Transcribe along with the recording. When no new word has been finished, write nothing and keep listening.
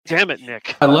Damn it,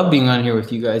 Nick. I love being on here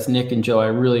with you guys, Nick and Joe. I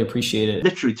really appreciate it.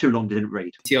 Literally too long didn't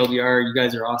read. TLDR, you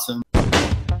guys are awesome.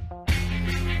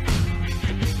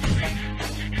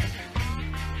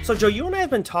 So, Joe, you and I have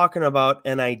been talking about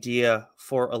an idea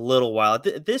for a little while.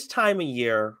 At this time of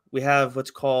year, we have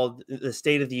what's called the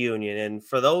State of the Union. And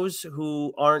for those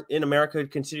who aren't in America,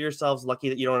 consider yourselves lucky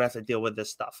that you don't have to deal with this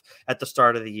stuff at the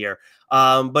start of the year.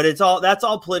 But that's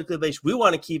all politically based. We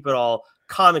want to keep it all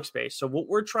comics based. So what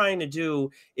we're trying to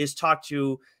do is talk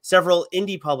to several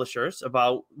indie publishers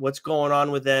about what's going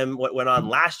on with them, what went on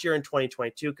last year in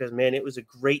 2022, because man, it was a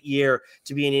great year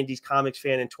to be an indies comics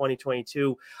fan in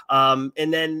 2022. And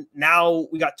then now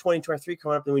we got 2023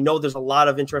 coming up, and we know there's a lot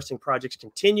of interesting projects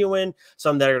continuing,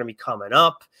 some that are going to be coming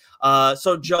up.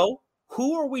 So Joe,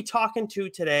 who are we talking to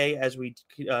today as we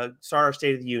start our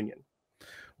State of the Union?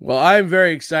 Well, I'm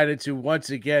very excited to once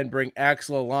again bring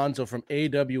Axel Alonso from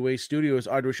AWA Studios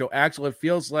onto a show. Axel, it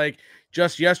feels like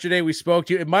just yesterday we spoke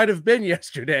to you. It might have been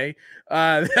yesterday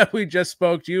that we just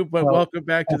spoke to you, but welcome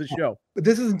back to the show.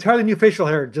 This is entirely new facial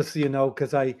hair, just so you know,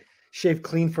 because I shaved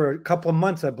clean for a couple of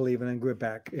months, I believe, and then grew it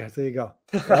back. Yeah, there you go.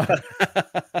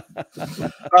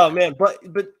 Oh man,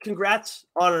 but congrats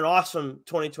on an awesome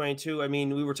 2022. I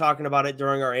mean, we were talking about it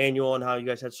during our annual and how you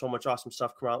guys had so much awesome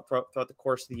stuff come out throughout the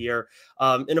course of the year.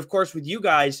 And of course, with you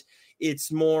guys,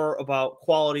 it's more about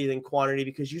quality than quantity,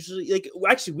 because usually,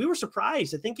 actually, we were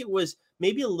surprised. I think it was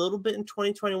maybe a little bit in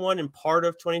 2021 and part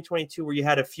of 2022 where you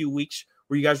had a few weeks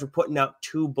where you guys were putting out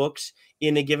 2 books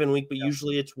in a given week, but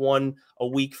usually it's 1 a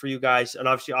week for you guys, and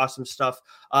obviously awesome stuff.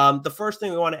 The first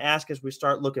thing we want to ask as we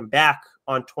start looking back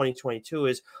on 2022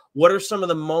 is, what are some of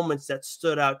the moments that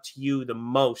stood out to you the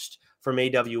most from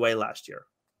AWA last year?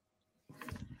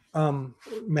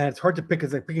 Man, it's hard to pick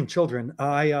as like picking children.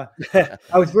 I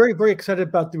was very, very excited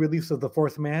about the release of The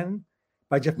Fourth Man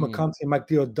by Jeff McCombs and Mike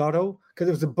Deodato, because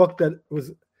it was a book that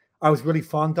I was really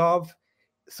fond of.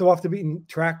 So off the beaten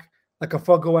track, like a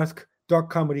Fargo-esque dark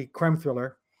comedy crime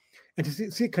thriller, and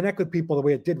to see it connect with people the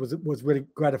way it did was really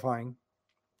gratifying.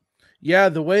 Yeah,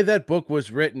 the way that book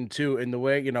was written too, and the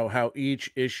way, how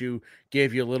each issue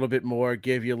gave you a little bit more,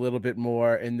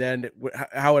 and then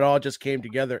how it all just came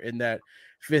together in that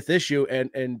 5th issue.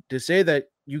 And to say that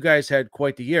you guys had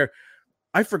quite the year,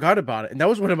 I forgot about it. And that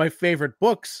was one of my favorite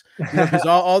books, because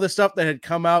all the stuff that had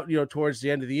come out, towards the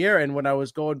end of the year. And when I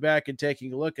was going back and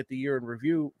taking a look at the year in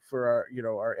review for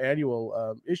our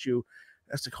annual issue,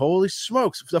 I was like, holy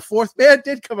smokes, The Fourth Man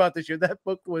did come out this year. That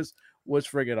book was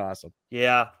friggin' awesome.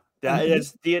 Yeah. That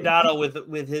is Deodato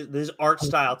with his art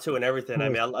style too and everything. I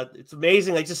mean, it's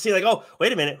amazing. Like, just see oh,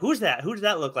 wait a minute. Who's that? Who does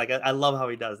that look like? I love how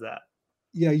he does that.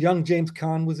 Yeah, young James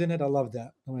Caan was in it. I love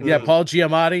that. Yeah, Paul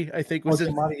Giamatti, I think was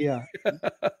Giamatti, yeah.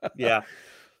 Yeah,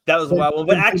 that was a wild one.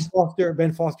 But actually,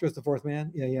 Ben Foster is The Fourth Man.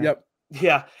 Yeah. Yep.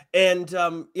 Yeah, and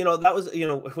that was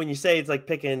when you say it's like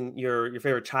picking your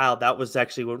favorite child, that was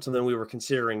actually something we were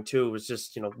considering too. Was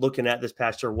just looking at this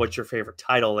past year, what's your favorite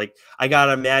title? Like, I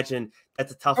gotta imagine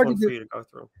that's a tough one for you to go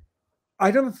through.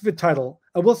 I don't have a favorite title.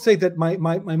 I will say that my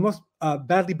most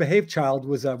badly behaved child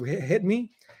was Hit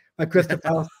Me by Christopher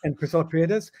Faust and Priscilla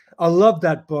Paredes. I love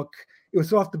that book. It was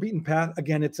so off the beaten path.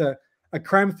 Again, it's a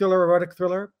crime thriller, erotic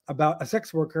thriller about a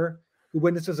sex worker who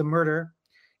witnesses a murder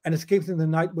and escapes in the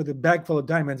night with a bag full of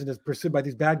diamonds and is pursued by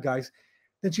these bad guys.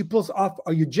 Then she pulls off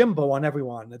a Yojimbo on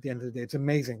everyone at the end of the day. It's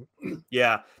amazing.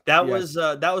 Yeah, that was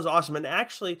awesome. And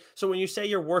actually, so when you say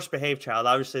your worst behaved child,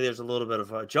 obviously there's a little bit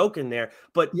of a joke in there.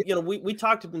 But we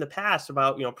talked in the past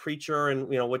about Preacher and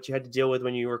what you had to deal with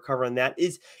when you were covering that.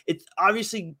 It's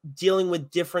obviously dealing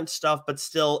with different stuff, but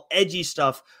still edgy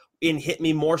stuff in Hit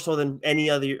Me more so than any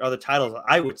other titles,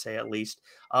 I would say, at least.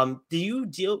 Do you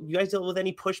guys deal with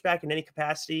any pushback in any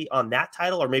capacity on that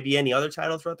title, or maybe any other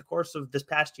title throughout the course of this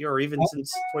past year, or even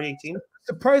since 2018?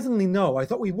 Surprisingly, no. I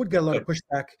thought we would get a lot of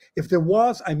pushback. If there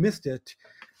was, I missed it.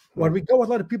 Well, we go with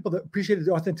a lot of people that appreciated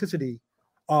the authenticity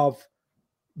of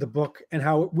the book and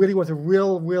how it really was a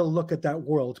real look at that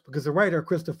world, because the writer,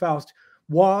 Christopher Faust,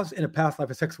 was in a past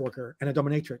life a sex worker and a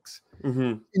dominatrix.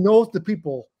 Mm-hmm. She knows the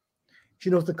people. She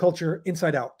knows the culture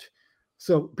inside out.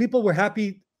 So people were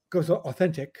happy because it was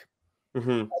authentic.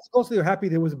 Mm-hmm. Also, they were happy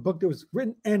there was a book that was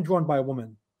written and drawn by a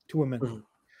woman, 2 women. Mm-hmm.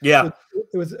 Yeah.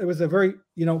 So it was a very,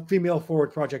 female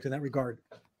forward project in that regard.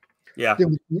 Yeah.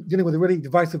 Dealing with a really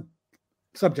divisive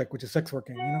subject, which is sex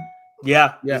working,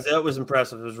 Yeah, that was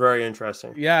impressive. It was very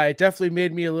interesting. Yeah, it definitely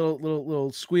made me a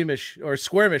little squeamish or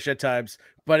squirmish at times,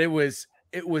 but it was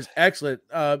excellent.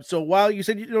 So while you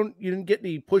said you didn't get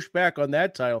any pushback on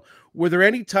that title, were there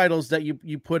any titles that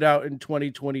you put out in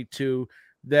 2022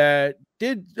 that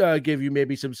did give you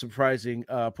maybe some surprising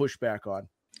pushback on?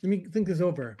 Let me think this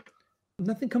over.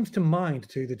 Nothing comes to mind, to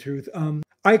tell you the truth.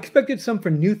 I expected some for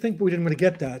New Think, but we didn't really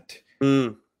get that.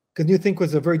 Because New Think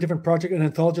was a very different project, an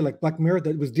anthology like Black Mirror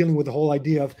that was dealing with the whole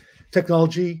idea of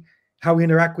technology, how we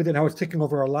interact with it, how it's taking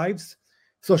over our lives,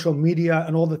 social media,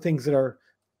 and all the things that are,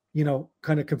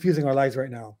 kind of confusing our lives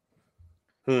right now.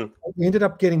 We ended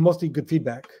up getting mostly good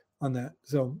feedback on that.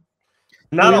 So,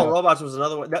 Not All Robots was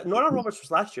another one. Not All Robots was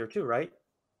last year too, right?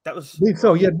 That was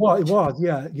so. Yeah, it was.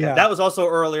 Yeah. That was also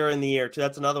earlier in the year too.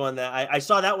 That's another one that I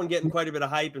saw that one getting quite a bit of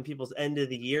hype in people's end of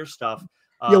the year stuff.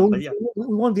 We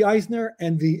won the Eisner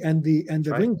and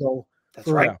the Ringo. That's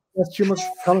right. Best humor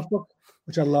comic book,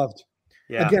 which I loved.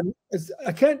 Yeah. Again,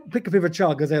 I can't pick a favorite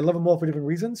child because I love them all for different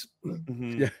reasons.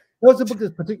 Yeah. That was a book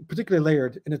that's particularly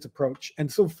layered in its approach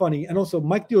and so funny. And also,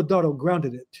 Mike Deodato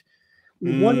grounded it.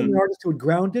 We wanted an artist who would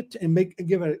ground it and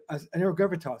give it an air of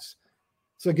gravitas.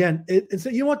 So again, you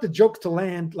don't want the jokes to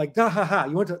land like ha ha ha.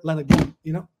 You want to land again,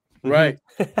 Right.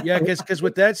 Yeah, because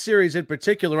with that series in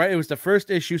particular, right, it was the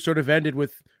first issue sort of ended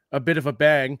with a bit of a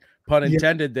bang, pun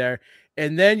intended there.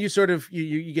 And then you sort of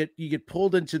you get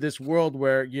pulled into this world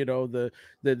where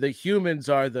the humans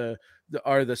are the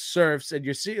serfs, and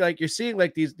you're seeing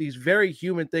these very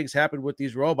human things happen with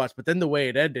these robots. But then the way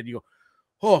it ended, you go,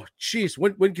 oh geez,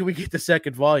 when can we get the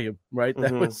second volume? Right?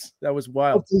 That was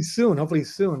wild. Hopefully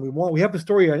soon. We have the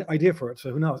story idea for it,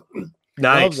 so who knows?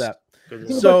 Nice. Love that.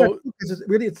 So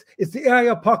it's the AI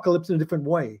apocalypse in a different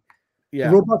way. Yeah,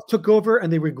 the robots took over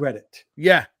and they regret it.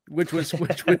 Yeah, which was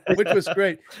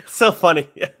great. So funny.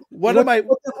 Yeah. What are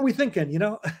we thinking?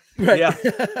 Right. Yeah.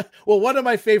 Well, one of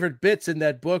my favorite bits in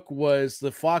that book was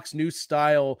the Fox News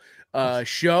style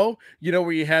show.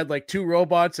 Where you had like two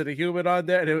robots and a human on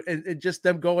there, and just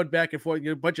them going back and forth.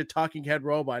 A bunch of talking head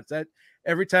robots. That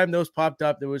every time those popped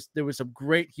up, there was some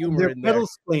great humor in there.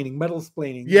 Metal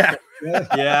splaining. Yeah.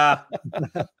 Yeah.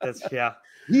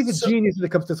 He's a genius when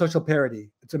it comes to social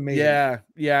parody. It's amazing.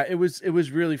 Yeah. It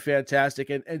was really fantastic.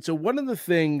 And so one of the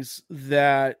things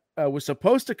that was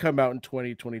supposed to come out in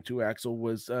 2022, Axel,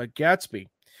 was Gatsby.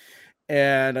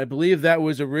 And I believe that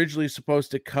was originally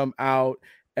supposed to come out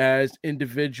as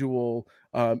individual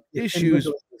issues,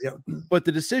 but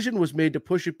the decision was made to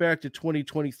push it back to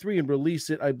 2023 and release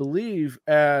it, I believe,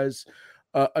 as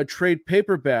a trade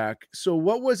paperback. So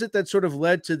what was it that sort of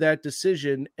led to that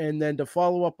decision? And then to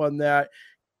follow up on that,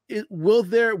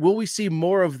 will we see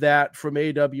more of that from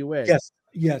AWA?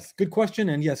 Yes. Good question.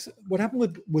 And yes, what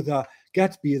happened with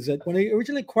Gatsby is that when I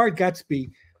originally acquired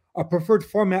Gatsby, our preferred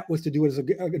format was to do it as an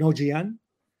OGN.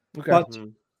 Okay. But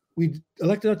we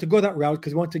elected not to go that route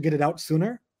because we wanted to get it out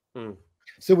sooner.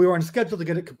 So we were on schedule to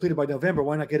get it completed by November.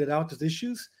 Why not get it out as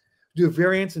issues, do a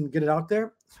variance and get it out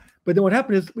there? But then what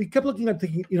happened is we kept looking at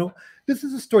thinking, this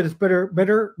is a story that's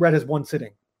better read as one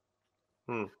sitting.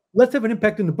 Let's have an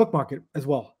impact in the book market as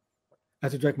well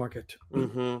as a direct market.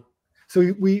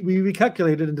 So we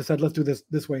recalculated and decided, let's do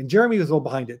this way. And Jeremy was all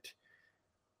behind it.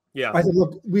 Yeah. I said,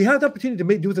 look, we have the opportunity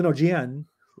to do it as an OGN,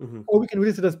 or we can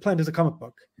release it as planned as a comic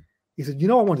book. He said,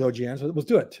 I want the OGN, so let's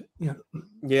do it.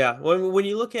 Yeah. When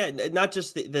you look at not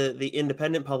just the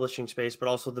independent publishing space, but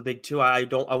also the big two, I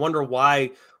wonder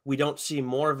why we don't see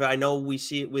more of it. I know we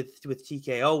see it with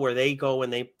TKO where they go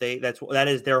and that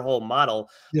is their whole model.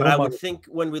 But I would think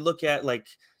when we look at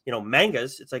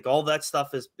mangas, it's like all that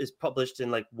stuff is published in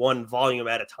like one volume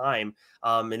at a time.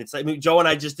 And it's like, Joe and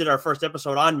I just did our first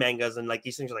episode on mangas, and like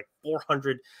these things are like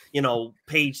 400,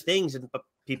 page things.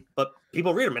 But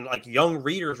people read them, and like young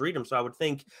readers read them. So I would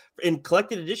think in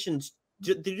collected editions,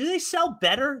 do they sell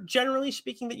better, generally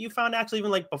speaking, that you found, actually,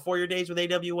 even like before your days with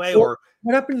AWA? Or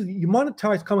what happens is you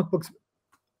monetize comic books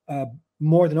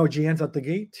more than OGNs out the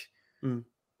gate.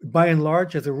 By and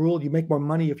large, as a rule, you make more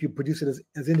money if you produce it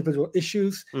as individual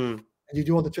issues, and you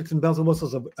do all the tricks and bells and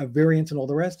whistles of variants and all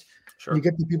the rest. Sure. You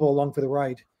get the people along for the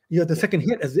ride. You have the second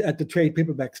hit at the trade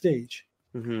paperback stage.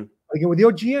 Again, with the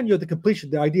OGN, you have the completion,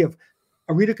 the idea of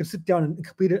a reader can sit down and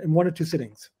complete it in 1 or 2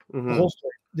 sittings. The whole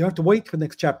story. They don't have to wait for the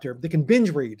next chapter. They can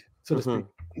binge read, so to speak.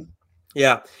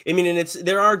 Yeah, I mean, and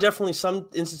there are definitely some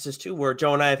instances too where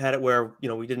Joe and I have had it where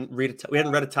we hadn't read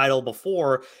a title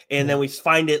before, and then we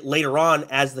find it later on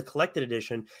as the collected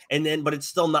edition, but it's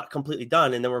still not completely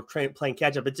done, and then we're playing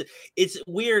catch up. It's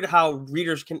weird how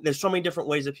readers can. There's so many different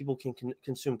ways that people can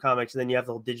consume comics, and then you have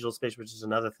the whole digital space, which is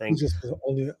another thing. Just the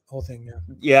whole thing,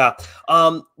 yeah.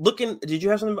 Did you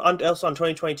have something else on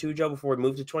 2022, Joe, before we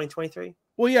move to 2023?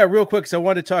 Well, yeah, real quick. So I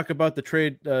wanted to talk about the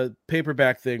trade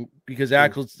paperback thing because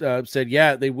Axel said,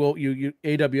 yeah, they will.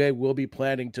 AWA will be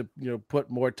planning to put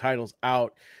more titles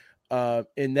out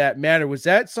in that manner. Was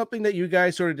that something that you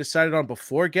guys sort of decided on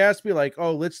before Gatsby? Like,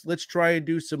 oh, let's try and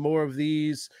do some more of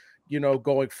these,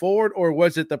 going forward, or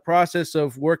was it the process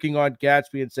of working on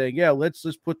Gatsby and saying, yeah, let's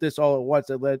just put this all at once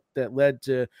that led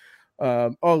to,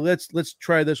 let's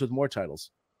try this with more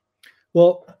titles?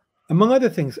 Well, among other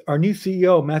things, our new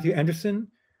CEO, Matthew Anderson,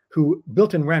 who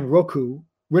built and ran Roku,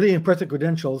 really impressive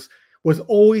credentials, was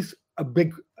always a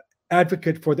big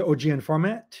advocate for the OGN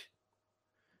format.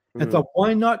 And thought,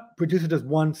 why not produce it as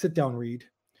one sit-down read?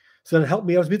 So that helped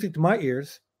me. I was music to my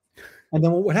ears. And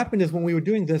then what happened is when we were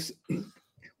doing this,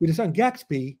 we decided on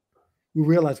Gatsby, we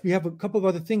realized we have a couple of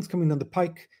other things coming down the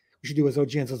pike we should do as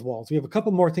OGNs as well. So we have a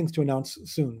couple more things to announce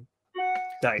soon.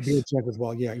 Nice. OGNs as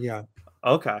well. Yeah.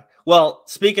 Okay. Well,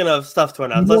 speaking of stuff to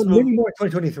announce, many more in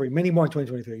 2023. Many more in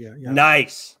 2023. Yeah.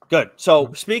 Nice. Good.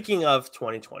 So speaking of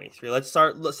 2023, let's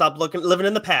stop living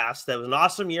in the past. That was an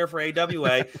awesome year for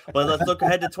AWA, but let's look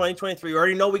ahead to 2023. We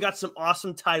already know we got some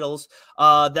awesome titles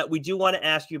that we do want to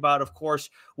ask you about. Of course,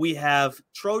 we have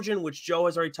Trojan, which Joe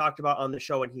has already talked about on the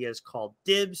show, and he has called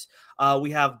dibs.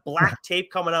 We have Black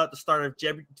Tape coming out at the start of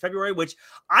February, which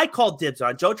I called dibs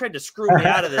on. Joe tried to screw me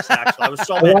out of this, actually. I was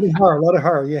so mad. A lot of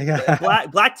her. Yeah.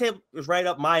 Black Tape was right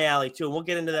up my alley, too. And we'll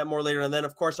get into that more later. And then,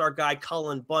 of course, our guy,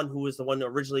 Cullen Bunn, who was the one that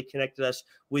originally connected us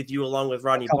with you, along with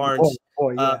Rodney Barnes.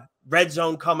 Red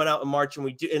Zone coming out in March,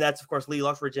 and that's of course Lee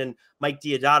Luffridge and Mike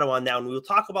Diodato on that, and we'll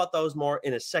talk about those more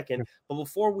in a second. But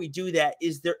before we do that,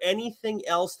 is there anything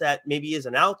else that maybe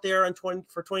isn't out there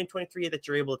for 2023 that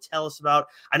you're able to tell us about?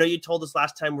 I know you told us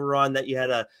last time we were on that you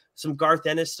had some Garth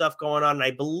Ennis stuff going on, and I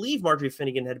believe Marjorie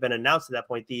Finnegan had been announced at that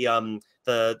point. The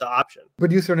option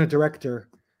producer and a director,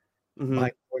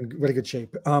 Mike, in really good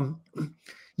shape.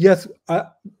 Yes,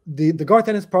 the Garth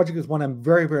Ennis project is one I'm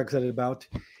very, very excited about.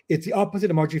 It's the opposite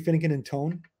of Marjorie Finnegan in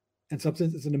tone and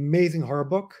substance. It's an amazing horror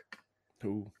book.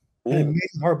 Ooh. An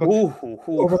amazing horror book.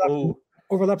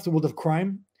 Overlaps the world of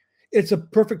crime. It's a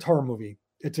perfect horror movie.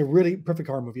 It's a really perfect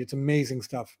horror movie. It's amazing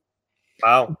stuff.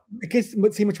 Wow. I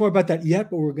can't say much more about that yet,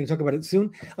 but we're going to talk about it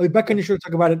soon. I'll be back on your show to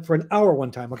talk about it for an hour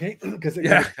one time, okay? Because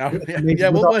we'll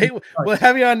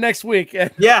have you on next week.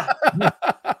 Yeah.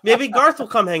 Maybe Garth will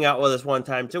come hang out with us one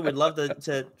time too. We'd love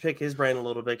to pick his brain a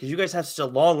little bit because you guys have such a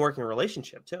long working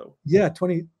relationship too. Yeah,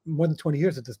 more than 20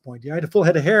 years at this point. Yeah, I had a full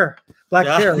head of hair, black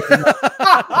hair,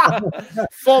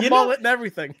 full mullet and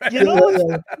everything. You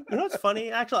know what's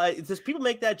funny? Actually, people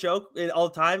make that joke all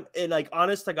the time, and like,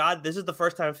 honest to God, this is the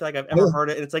first time I feel like I've ever heard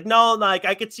it. And it's like, no, like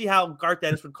I could see how Garth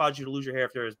Ennis would cause you to lose your hair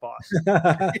if you're his boss.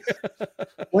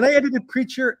 When I edited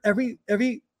Preacher, every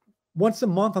once a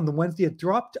month on the Wednesday it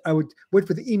dropped, I would wait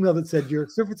for the email that said your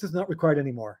service is not required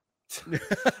anymore.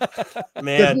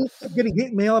 Man, getting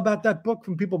hate mail about that book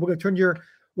from people. We're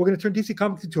going to turn DC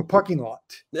Comics into a parking lot.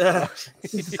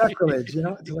 It's sacrilege, you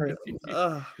know.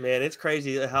 Oh man, it's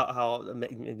crazy how I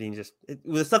mean, just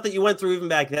the stuff that you went through even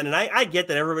back then. And I get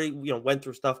that everybody went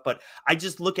through stuff, but I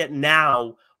just look at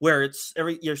now where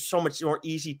you're so much more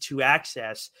easy to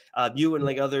access. You and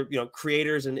like other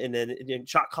creators and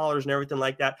shot callers and everything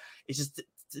like that. It's just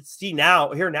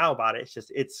hear now about it.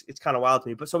 It's kind of wild to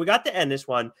me. But so we got to end this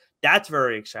one. That's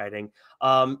very exciting.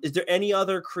 Is there any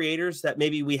other creators that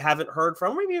maybe we haven't heard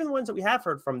from, maybe even the ones that we have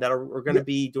heard from that are going to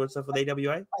be doing stuff with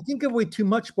AWA? I think give away too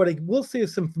much. What I will say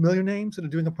is some familiar names that are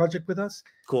doing a project with us.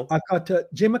 Cool. I've got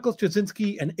J. Michael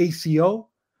Straczynski and ACO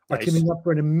are teaming up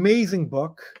for an amazing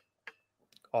book.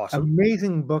 Awesome.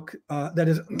 Amazing book that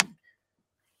is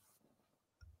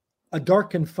a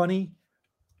dark and funny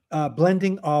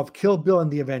blending of Kill Bill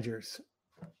and the Avengers.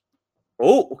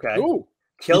 Oh, okay. Ooh.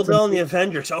 Kill Bill and the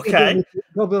Avengers. Okay.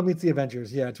 Kill Bill meets the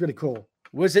Avengers. Yeah, it's really cool.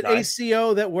 Was it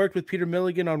ACO that worked with Peter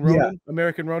Milligan on Ronin,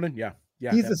 American Ronin? Yeah.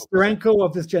 He's the Steranko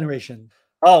of this generation.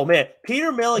 Oh man,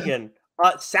 Peter Milligan.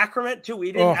 Sacrament too.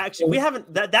 We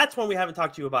haven't. That's one we haven't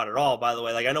talked to you about at all. By the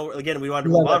way, like I know again we wanted to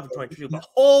move on from 22, but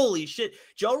holy shit,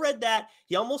 Joe read that.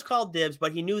 He almost called dibs,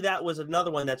 but he knew that was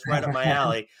another one that's right up my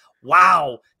alley.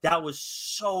 Wow, that was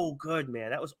so good,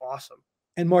 man. That was awesome.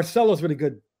 And Marcelo's really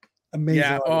good. Amazing.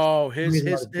 Yeah.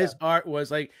 Artist. His art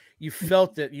was like you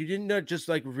felt it. You didn't just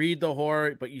like read the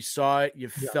horror, but you saw it. You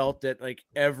felt it. Like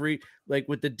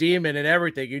with the demon and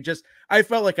everything. I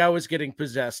felt like I was getting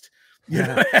possessed.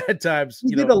 At times.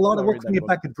 He did a lot of work for me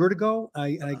back at Vertigo.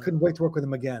 I couldn't wait to work with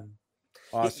him again.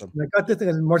 Awesome. And I got this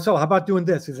thing. Marcelo, how about doing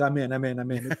this? He says, I'm in.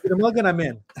 Peter Milligan, I'm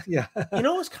in. Yeah. It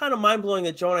was kind of mind blowing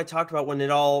that Joe and I talked about when it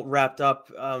all wrapped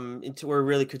up into where we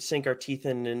really could sink our teeth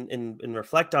in and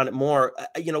reflect on it more.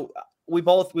 We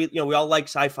all like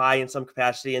sci-fi in some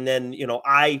capacity. And then,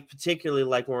 I particularly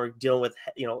like when we're dealing with,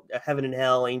 heaven and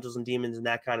hell, angels and demons and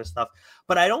that kind of stuff.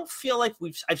 But I don't feel like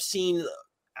I've seen,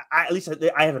 at least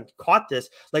I haven't caught this,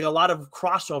 like a lot of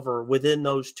crossover within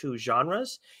those two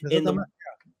genres.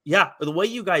 Yeah, the way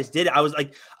you guys did it, I was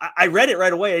like, I read it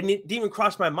right away. It didn't even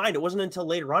cross my mind. It wasn't until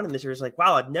later on in this series, like,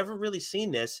 wow, I've never really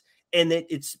seen this, and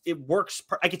it works.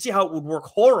 I could see how it would work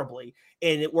horribly,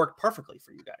 and it worked perfectly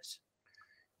for you guys.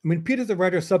 I mean, Peter's a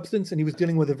writer of substance, and he was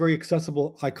dealing with a very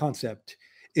accessible high concept.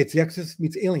 It's The Exorcist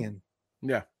meets Alien.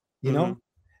 Yeah, you know.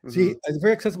 See, it's a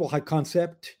very accessible high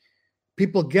concept.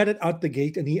 People get it out the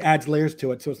gate, and he adds layers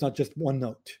to it, so it's not just one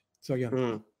note. So yeah.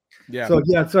 So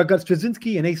I got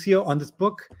Straczynski and ACO on this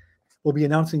book. We'll be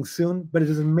announcing soon, but it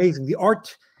is amazing. The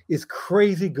art is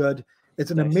crazy good.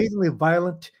 It's an amazingly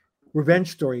violent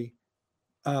revenge story.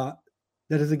 That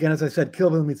is, again, as I said, Kill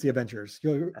Bill meets the Avengers.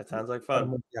 That sounds like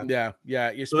fun. Yeah.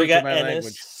 You're so we got my Ennis,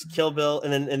 language. Kill Bill,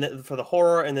 and then for the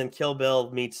horror, and then Kill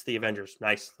Bill meets the Avengers.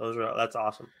 Nice. That's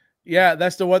awesome. Yeah,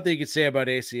 that's the one thing you could say about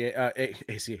ACA.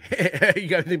 You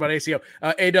got to think about ACO.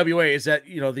 AWA is that,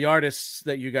 the artists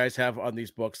that you guys have on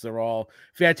these books, they're all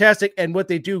fantastic. And what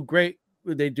they do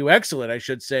excellent, I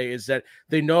should say, is that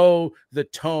they know the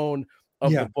tone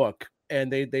of the book,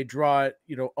 and they draw it,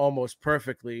 almost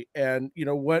perfectly. And,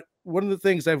 one of the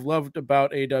things I've loved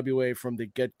about AWA from the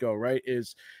get-go, right,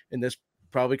 is, and this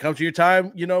probably comes to your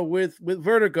time, with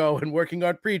Vertigo and working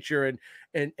on Preacher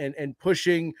and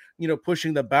pushing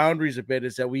the boundaries a bit,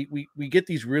 is that we get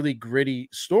these really gritty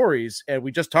stories. And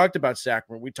we just talked about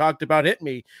Sacrament. We talked about Hit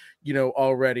Me,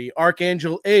 already.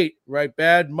 Archangel 8, right?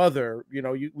 Bad Mother.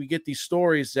 We get these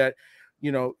stories that,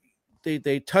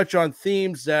 they touch on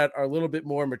themes that are a little bit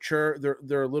more mature.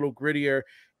 They're a little grittier.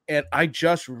 And I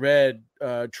just read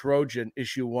Trojan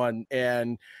issue 1,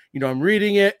 and I'm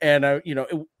reading it, and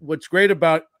what's great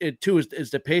about it too is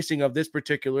the pacing of this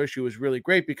particular issue is really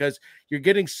great, because you're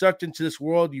getting sucked into this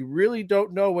world, you really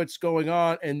don't know what's going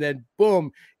on, and then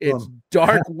boom, it's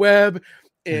dark web.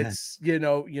 It's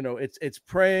it's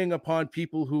preying upon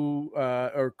people who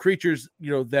or creatures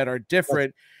that are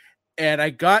different. And I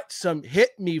got some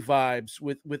Hit Me vibes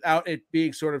without it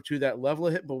being sort of to that level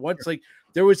of Hit. But once, like,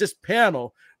 there was this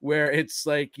panel where it's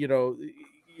like,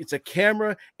 it's a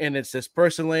camera and it's this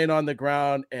person laying on the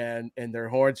ground and their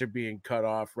horns are being cut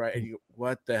off, right? And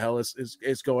what the hell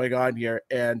is going on here?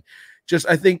 And just,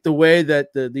 I think the way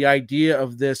that the idea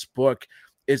of this book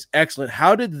is excellent.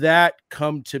 How did that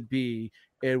come to be?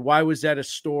 And why was that a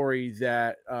story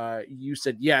that you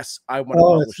said, yes, I want to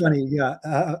publish? It's funny.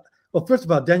 Yeah. Well, first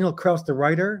of all, Daniel Kraus, the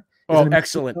writer.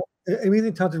 Excellent.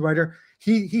 Amazing talented writer.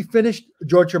 He finished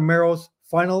George Romero's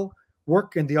final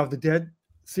work in the Of the Dead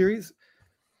series,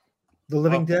 The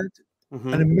Living Dead.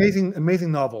 An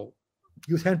amazing novel.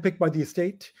 He was handpicked by the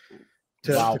estate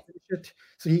to finish it.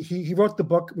 So he wrote the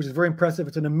book, which is very impressive.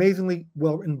 It's an amazingly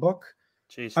well-written book.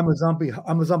 Jeez. I'm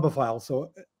a zombophile,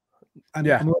 so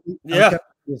I'm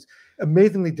it's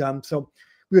amazingly done. So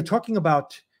we were talking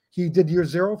about, he did Year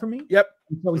Zero for me. Yep.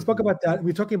 So we spoke about that.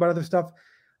 We were talking about other stuff.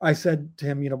 I said to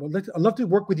him, I'd love to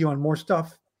work with you on more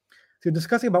stuff. So we're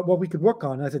discussing about what we could work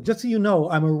on. And I said, just so you know,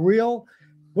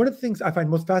 one of the things I find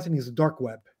most fascinating is the dark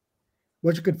web.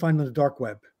 What you can find on the dark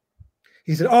web.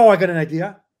 He said, I got an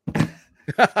idea.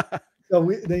 So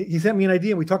he sent me an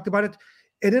idea and we talked about it.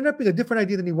 It ended up being a different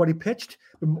idea than what he pitched,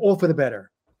 but all for the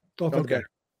better. All for the better.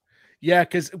 Yeah,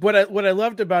 because what I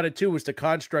loved about it too was the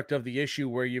construct of the issue,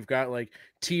 where you've got like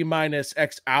T-minus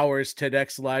X hours to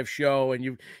next live show, and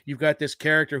you've got this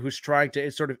character who's trying to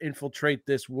sort of infiltrate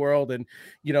this world, and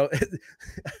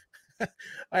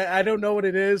I don't know what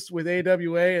it is with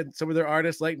AWA and some of their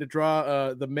artists liking to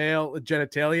draw the male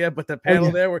genitalia, but the panel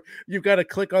there where you've got to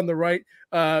click on the right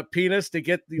penis to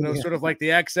get sort of like the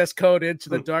access code into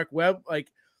the dark web.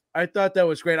 Like, I thought that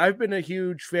was great. I've been a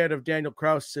huge fan of Daniel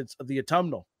Kraus since The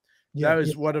Autumnal. That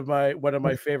was one of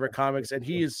my favorite comics, and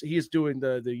he is doing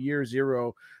the Year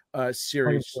Zero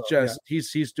series.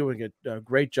 He's doing it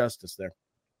great justice there.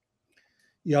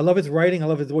 Yeah, I love his writing. I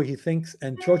love the way he thinks.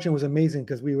 And Trojan was amazing,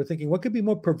 because we were thinking, what could be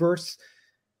more perverse?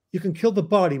 You can kill the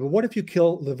body, but what if you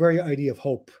kill the very idea of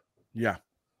hope? Yeah,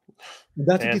 and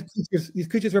that's what these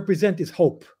creatures represent, is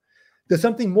hope. There's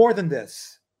something more than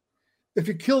this. If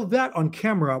you kill that on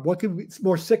camera, what could be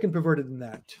more sick and perverted than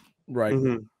that? Right.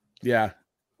 Yeah.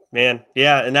 Man,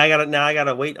 yeah, and I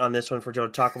gotta wait on this one for Joe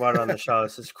to talk about it on the show.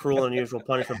 This is Cruel and Unusual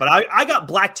Punishment, but I got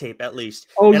Black Tape at least.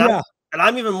 And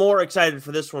I'm even more excited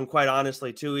for this one, quite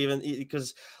honestly, too. Even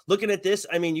because looking at this,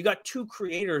 I mean, you got two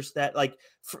creators that I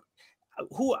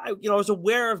was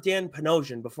aware of Dan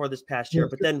Panosian before this past year,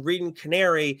 but then reading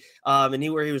Canary, and he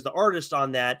was the artist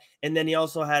on that, and then he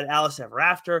also had Alice Ever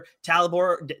After,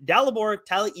 Dalibor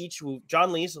Taliich, who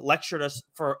John Lees lectured us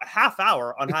for a half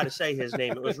hour on how to say his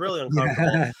name. It was really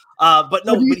uncomfortable. How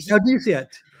do you say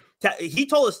it? He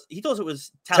told us it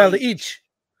was Taliich.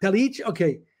 Taliich.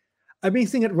 Okay, I've been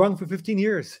saying it wrong for 15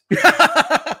 years.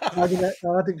 I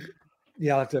think,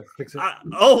 yeah, I'll have to fix it.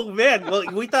 Oh man, well,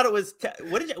 we thought it was.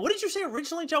 What did you say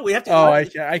originally, Joe? We have to. Oh, I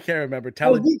can't remember.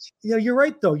 Yeah, you're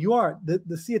right though. You are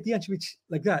the C at the end should be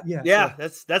like that. Yeah. Yeah,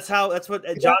 that's what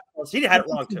John. He had it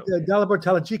wrong too. Dalibor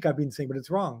Talajik, I've been saying, but it's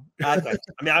wrong. I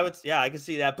mean, I can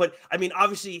see that, but I mean,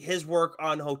 obviously, his work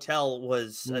on Hotel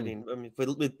was. I mean,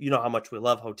 you know how much we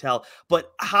love Hotel,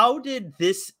 but how did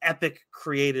this epic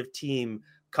creative team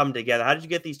come together? How did you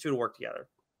get these two to work together?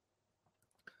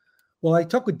 Well, I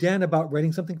talked with Dan about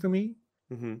writing something for me,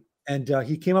 and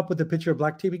he came up with a picture of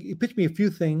Black Tape. He pitched me a few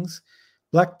things.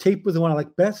 Black Tape was the one I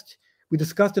liked best. We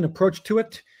discussed an approach to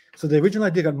it. So the original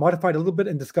idea got modified a little bit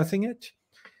in discussing it.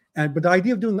 But the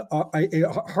idea of doing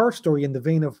a horror story in the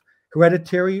vein of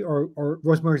Hereditary or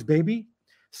Rosemary's Baby,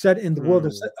 set in the world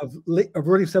of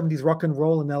early 70s rock and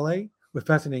roll in LA, was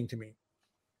fascinating to me.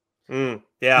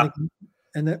 Yeah.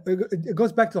 And it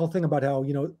goes back to the whole thing about how,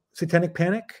 Satanic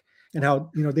Panic, and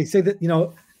how, they say that,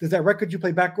 there's that record you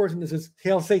play backwards and this is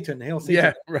Hail Satan, Hail Satan.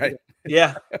 Yeah, right.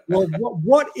 Yeah. Well,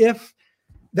 what if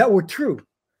that were true?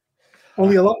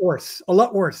 Only a lot worse. A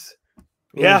lot worse.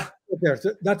 Yeah. There.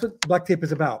 So that's what Black Tape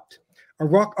is about. A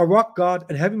rock god,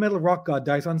 a heavy metal rock god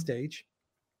dies on stage.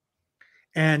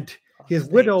 And his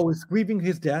widow is grieving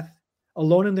his death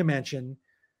alone in the mansion.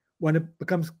 When it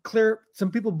becomes clear,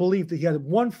 some people believe that he had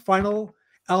one final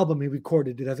album he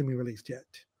recorded that hasn't been released yet.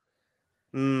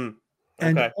 And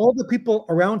all the people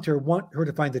around her want her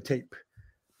to find the tape,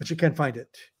 but she can't find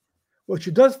it. What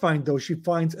she does find, though, she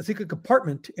finds a secret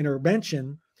compartment in her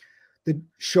mansion that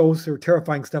shows her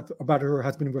terrifying stuff about who her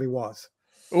husband really was.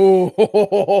 Oh,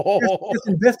 just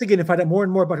investigate and find out more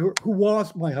and more about who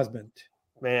was my husband.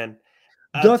 Man,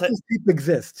 does this tape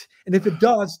exist? And if it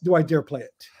does, do I dare play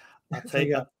it? I'll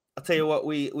tell you what.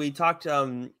 We talked.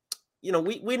 We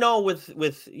know with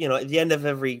at the end of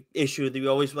every issue that you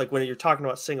always, like, when you're talking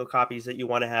about single copies, that you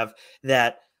want to have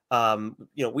that. We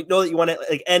know that you want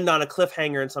to end on a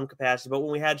cliffhanger in some capacity, but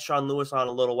when we had Sean Lewis on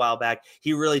a little while back,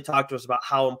 he really talked to us about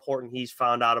how important he's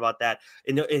found out about that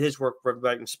in his work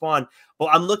writing Spawn. But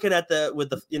I'm looking at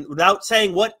without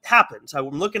saying what happens, I'm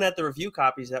looking at the review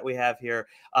copies that we have here.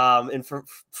 And for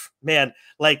man,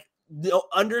 like,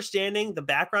 understanding the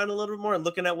background a little bit more and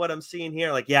looking at what I'm seeing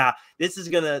here, like, yeah, that's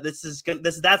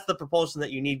the propulsion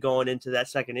that you need going into that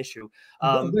second issue.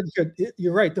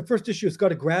 You're right. The first issue has got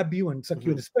to grab you and suck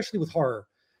you in, especially with horror.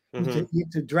 You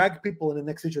need to drag people in the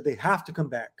next issue. They have to come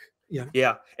back.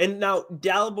 Yeah. And now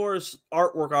Dalibor's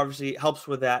artwork obviously helps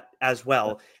with that as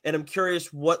well. And I'm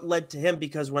curious what led to him,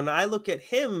 because when I look at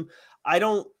him, I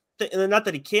don't. And not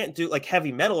that he can't do like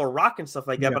heavy metal or rock and stuff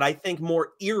like that, but I think more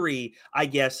eerie, I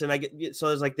guess. And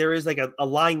there is a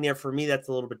line there for me that's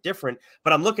a little bit different.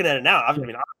 But I'm looking at it now. I mean,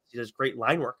 obviously, there's great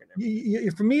line work in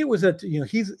it. For me, it was that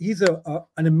he's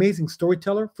an amazing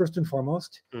storyteller first and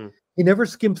foremost. He never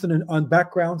skimps on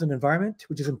backgrounds and environment,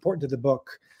 which is important to the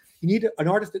book. You need an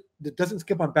artist that doesn't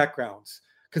skip on backgrounds,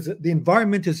 because the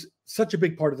environment is such a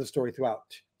big part of the story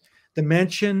throughout. The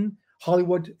mansion,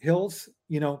 Hollywood Hills,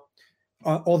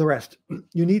 all the rest.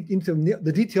 You need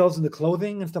the details and the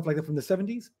clothing and stuff like that from the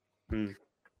 70s.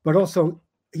 But also,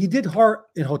 he did horror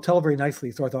in Hotel very nicely.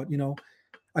 So I thought,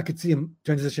 I could see him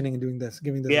transitioning and doing this,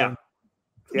 giving this.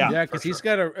 Yeah, because he's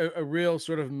got a real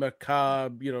sort of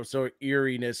macabre, sort of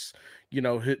eeriness,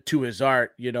 to his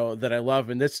art, that I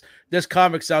love. And this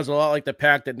comic sounds a lot like the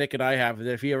pact that Nick and I have,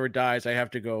 that if he ever dies, I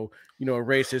have to go,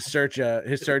 erase his search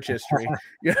history.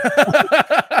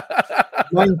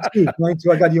 Mine too.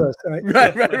 I got yours.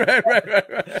 Right.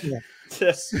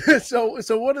 Yeah.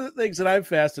 So one of the things that I'm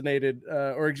fascinated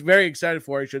or very excited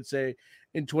for, I should say,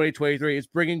 in 2023 is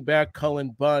bringing back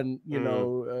Cullen Bunn,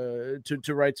 to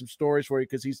write some stories for you,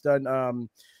 because he's done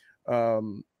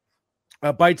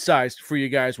bite-sized for you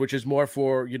guys, which is more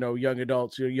for young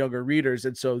adults, younger readers.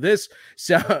 And so this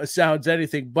sounds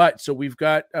anything but. So we've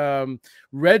got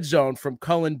Red Zone from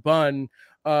Cullen Bunn.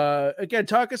 Again,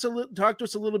 talk to us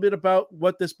a little bit about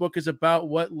what this book is about,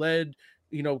 what led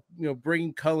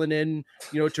bringing Cullen in,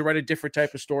 to write a different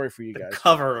type of story for you guys. The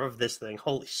cover of this thing,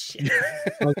 holy shit.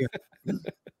 Okay.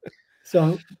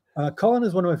 So Cullen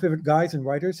is one of my favorite guys and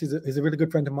writers. He's a really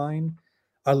good friend of mine.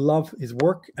 I love his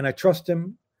work and I trust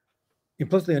him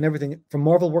implicitly on everything. From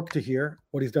Marvel work to here,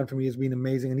 what he's done for me has been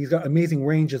amazing, and he's got amazing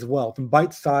range as well, from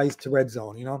Bite Size to Red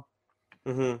Zone.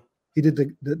 He did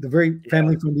the very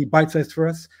family friendly Bite Size for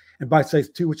us, and Bite Size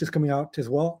 2, which is coming out as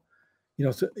well.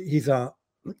 So he's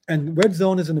and Red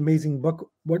Zone is an amazing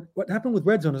book. What happened with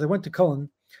Red Zone is I went to Cullen.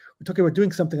 We talked about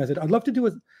doing something. I said, I'd love to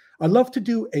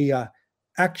do a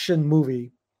action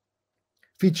movie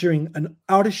featuring an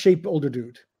out of shape older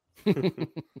dude.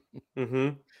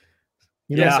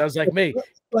 You know, Yeah, sounds like me.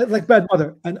 Like Bad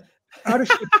Mother, an out of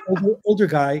shape older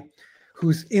guy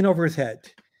who's in over his head.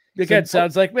 Again,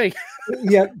 sounds like me.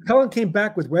 Yeah, Cullen came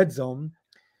back with Red Zone,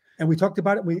 and we talked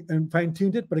about it. And fine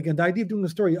tuned it. But again, the idea of doing a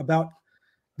story about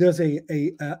there's a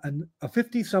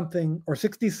 50-something or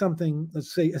 60-something,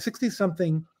 let's say a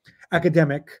 60-something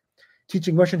academic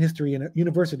teaching Russian history in a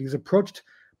university is approached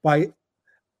by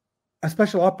a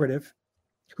special operative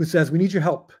who says, "We need your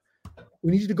help.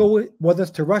 We need you to go with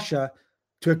us to Russia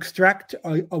to extract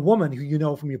a woman who you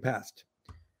know from your past.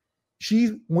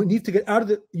 She needs to get out of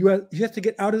the U.S. She has to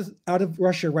get out of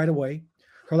Russia right away.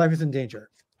 Her life is in danger.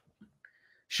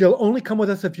 She'll only come with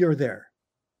us if you're there.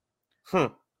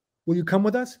 Will you come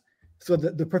with us?" So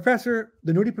the professor,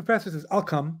 the nerdy professor, says, "I'll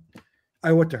come."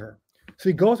 I went to her. So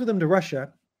he goes with them to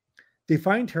Russia. They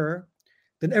find her.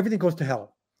 Then everything goes to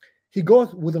hell. He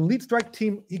goes with an elite strike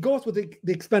team. He goes with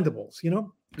the Expendables, you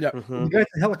know? Yeah. The guys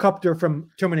in the helicopter from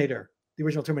Terminator, the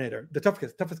original Terminator, the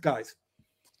toughest guys.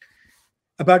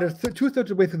 About 2/3 of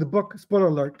the way through the book, spoiler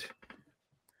alert,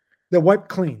 they're wiped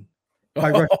clean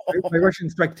by Russian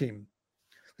strike team.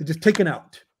 They're just taken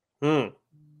out.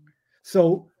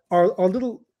 So our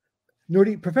little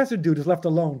nerdy professor dude is left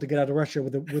alone to get out of Russia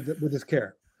with his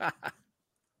care.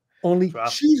 Only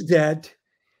she's dead,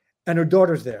 and her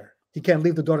daughter's there. He can't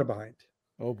leave the daughter behind.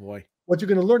 Oh boy! What you're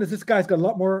going to learn is this guy's got a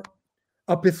lot more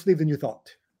up his sleeve than you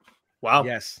thought. Wow.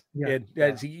 Yes. Yeah.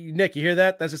 Nick, you hear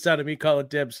that? That's the sound of me calling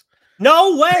dibs.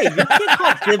 No way! You can't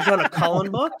call dibs on a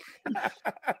Cullen book.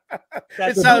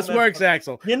 That's how this works,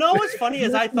 Axel. You know what's funny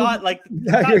is I thought I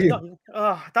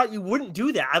thought you wouldn't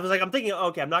do that. I was like, I'm thinking,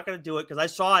 okay, I'm not going to do it because I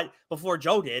saw it before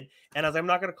Joe did, and I was like, I'm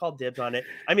not going to call dibs on it.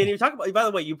 I mean, you talk about. By the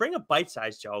way, you bring up Bite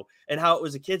Size, Joe, and how it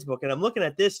was a kid's book, and I'm looking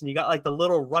at this, and you got like the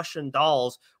little Russian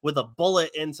dolls with a bullet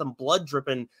and some blood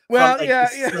dripping. Well, from, yeah.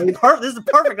 This is the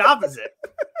perfect opposite.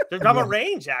 They're talking about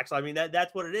range, Axel. I mean,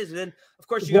 that's what it is. And then, of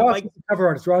course, you got Mike. The cover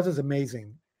artist. Roz is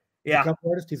amazing. Yeah. The cover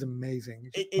artist, he's amazing.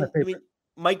 I mean,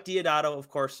 Mike Diodato, of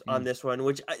course, on this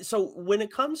one. So when it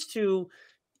comes to,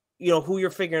 who you're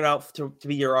figuring out to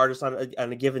be your artist on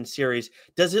a given series,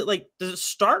 does it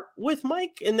start with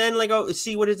Mike and then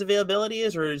see what his availability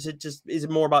is, or is it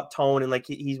more about tone and like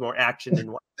he's more action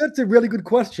and what? That's a really good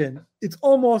question. It's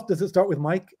almost, does it start with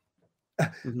Mike?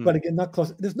 But again, not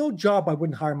close. There's no job I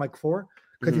wouldn't hire Mike for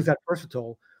because he's that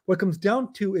versatile. What it comes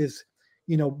down to is,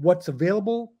 what's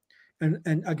available. And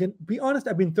again, be honest,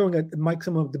 I've been throwing at Mike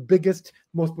some of the biggest,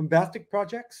 most bombastic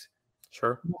projects.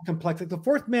 Sure. More complex. Like The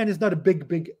Fourth Man is not a big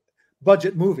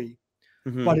budget movie.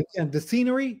 But again, the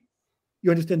scenery,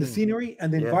 you understand the scenery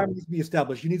and the environment needs to be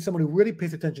established. You need someone who really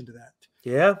pays attention to that.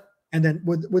 Yeah. And then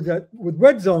with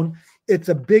Red Zone, it's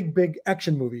a big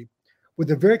action movie with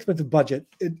a very expensive budget.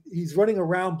 He's running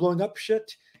around, blowing up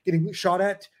shit, getting shot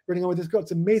at, running over this girl.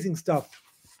 It's amazing stuff.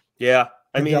 Yeah.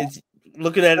 I mean, it's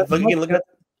looking at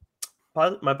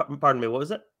pardon me, what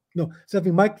was it? No, so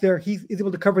having Mike there, he's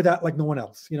able to cover that like no one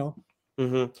else,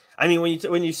 I mean,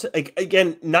 when you like,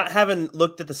 again, not having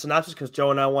looked at the synopsis because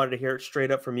Joe and I wanted to hear it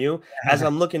straight up from you. As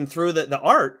I'm looking through the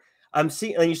art, I'm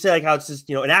seeing, and you say like how it's just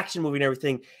an action movie and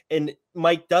everything. And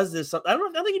Mike does this. I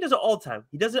don't think he does it all the time.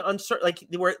 He does it uncertain, like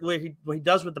where he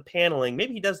does with the paneling.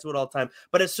 Maybe he does do it all the time.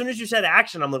 But as soon as you said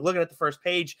action, I'm like looking at the first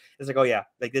page. It's like, oh yeah,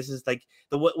 like this is like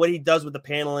what he does with the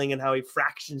paneling and how he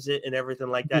fractions it and everything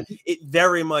like that. It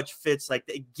very much fits. Like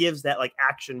it gives that like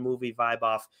action movie vibe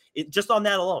off. It just on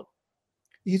that alone.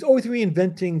 He's always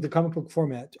reinventing the comic book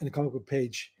format and the comic book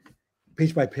page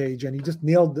by page, and he just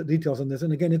nailed the details on this.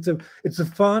 And again, it's a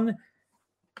fun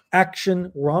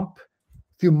action romp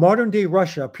through modern day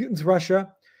Russia, Putin's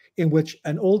Russia, in which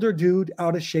an older dude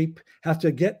out of shape has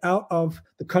to get out of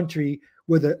the country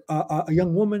with a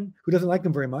young woman who doesn't like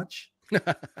him very much,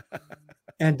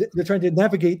 and they're trying to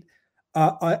navigate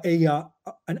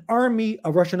an army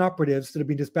of Russian operatives that have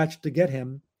been dispatched to get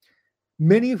him,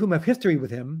 many of whom have history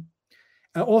with him,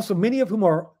 and also many of whom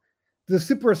are the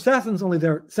super assassins. Only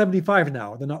they're 75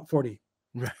 now; they're not 40.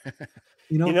 You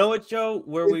know what, Joe?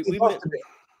 Where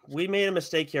we made a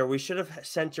mistake here. We should have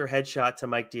sent your headshot to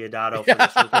Mike Diodato for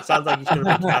this one. It sounds like you should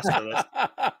have been cast for this.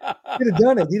 He'd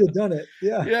have done it.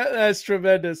 Yeah. Yeah, that's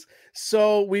tremendous.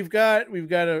 So we've got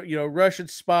a Russian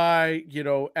spy,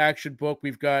 action book.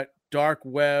 We've got dark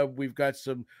web. We've got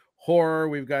some horror.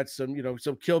 We've got some,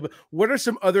 some kill. What are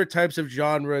some other types of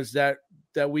genres that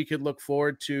we could look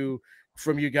forward to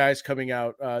from you guys coming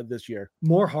out this year?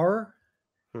 More horror.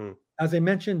 As I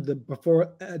mentioned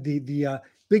before, the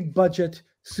big budget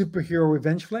superhero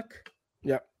revenge flick.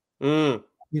 Yeah.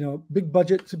 Big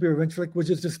budget superhero revenge flick, which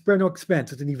is to spare no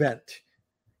expense. It's an event,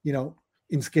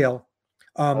 in scale.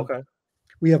 Okay.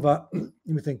 We have let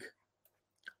me think.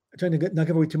 trying to not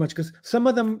give away too much because some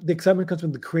of them, the excitement comes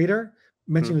from the creator,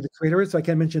 mentioning who the creator is, so I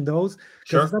can't mention those.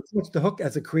 Sure. It's not so much the hook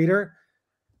as a creator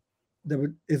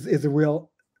that is a real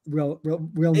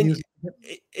news.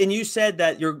 And you said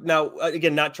that you're now,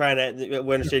 again, not trying to,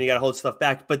 we understand you got to hold stuff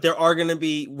back, but there are going to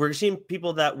be, we're seeing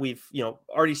people that we've,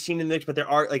 already seen in the mix, but there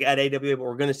are like at AWA, but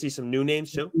we're going to see some new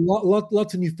names too.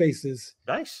 Lots of new faces.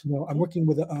 Nice. I'm working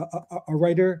with a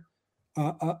writer,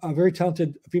 a very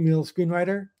talented female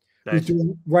screenwriter who's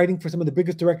doing writing for some of the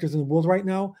biggest directors in the world right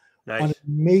now. Nice. On an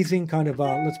amazing kind of,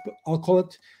 I'll call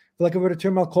it, for lack of a better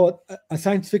term, I'll call it a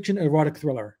science fiction erotic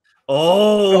thriller.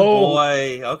 Oh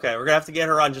boy. Okay. We're gonna have to get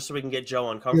her on just so we can get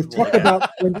Joe uncomfortable. Talk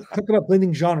about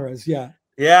blending genres. Yeah.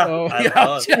 Yeah.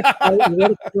 Oh,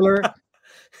 Thriller.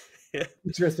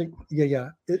 Interesting. Yeah.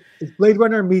 It's Blade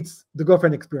Runner meets The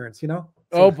Girlfriend Experience, So,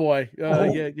 oh boy.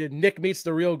 Yeah. Nick meets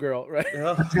the real girl, right?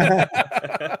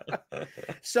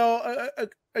 So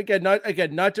again,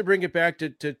 not to bring it back to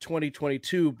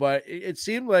 2022, but it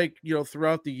seemed like,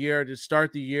 throughout the year, to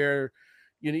start the year,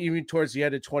 even towards the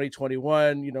end of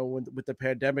 2021, with the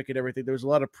pandemic and everything, there was a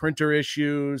lot of printer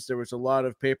issues. There was a lot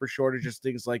of paper shortages,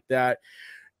 things like that.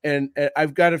 And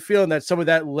I've got a feeling that some of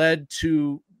that led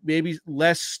to maybe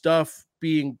less stuff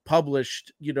being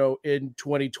published, in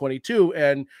 2022.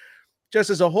 And just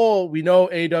as a whole, we know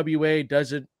AWA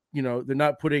doesn't, they're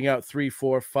not putting out 3,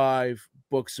 4, 5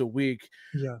 books a week.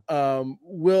 Yeah.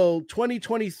 Will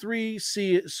 2023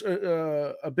 see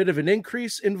a bit of an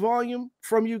increase in volume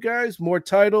from you guys? More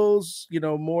titles,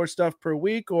 more stuff per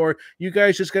week, or you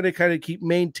guys just going to kind of keep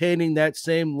maintaining that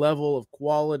same level of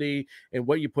quality, and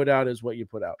what you put out is what you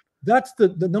put out? That's the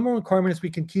number one requirement is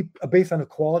we can keep a baseline of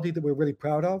quality that we're really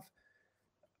proud of.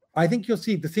 I think you'll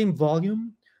see the same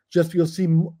volume, just you'll see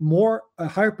a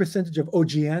higher percentage of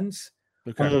OGNs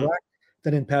on the rack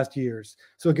than in past years.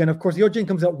 So again, of course, the OGN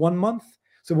comes out 1 month,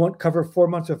 so it won't cover 4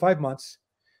 months or 5 months.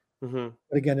 But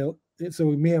again, so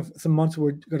we may have some months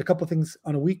where we've got a couple of things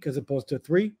on a week as opposed to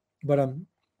 3. But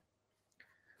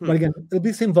again, it'll be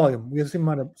the same volume. We have the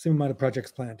same amount of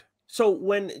projects planned. So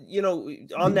when,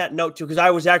 on that note too, because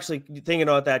I was actually thinking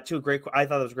about that too. I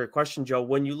thought that was a great question, Joe.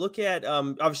 When you look at,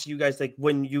 obviously you guys, like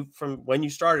when you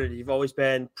started, you've always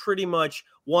been pretty much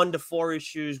 1 to 4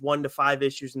 issues, 1 to 5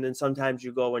 issues. And then sometimes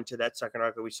you go into that second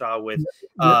arc that we saw with,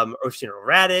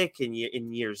 Erratic in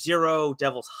year 0,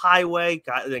 Devil's Highway,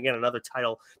 got again, another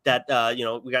title that,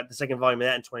 we got the second volume of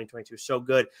that in 2022. So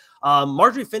good.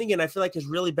 Marjorie Finnegan, I feel like has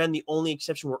really been the only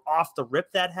exception where off the rip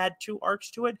that had 2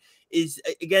 arcs to it. Is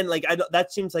again, like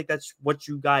that seems like that's what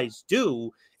you guys do.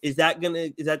 Is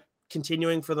that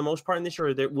continuing for the most part in this year,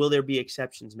 or will there be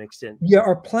exceptions mixed in? Yeah,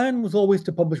 our plan was always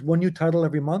to publish 1 new title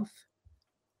every month,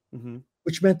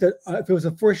 which meant that if it was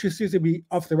a 4-issue series, it'd be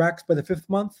off the racks by the 5th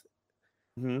month,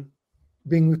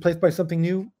 being replaced by something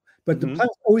new. But the plan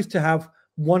was always to have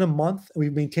 1 a month, and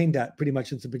we've maintained that pretty much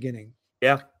since the beginning.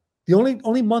 Yeah. The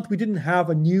only month we didn't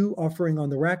have a new offering on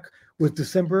the rack was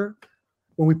December,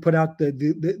 when we put out the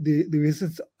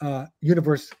Resistance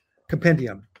Universe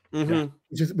Compendium,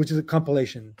 which is a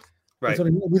compilation. Right. So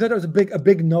we thought it was a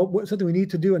big note, something we need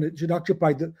to do, and it should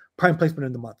occupy the prime placement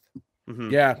in the month.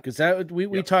 Yeah, because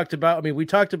we talked about. I mean, we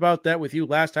talked about that with you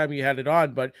last time you had it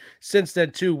on, but since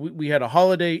then too, we had a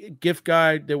holiday gift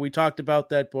guide that we talked about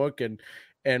that book,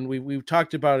 and we've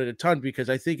talked about it a ton because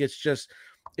I think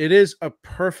it is a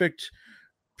perfect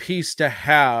piece to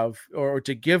have or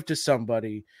to give to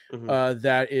somebody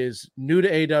that is new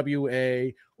to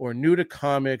AWA or new to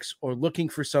comics or looking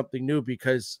for something new,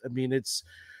 because I mean, it's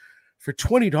for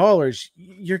 $20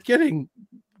 you're getting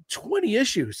 20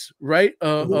 issues, right?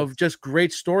 Of just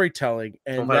great storytelling,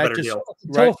 and that just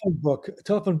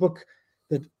telephone book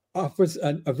that offers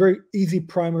a very easy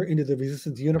primer into the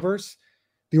Resistance universe,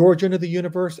 the origin of the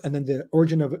universe, and then the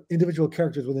origin of individual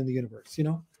characters within the universe,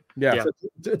 Yeah. So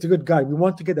it's a good guide. We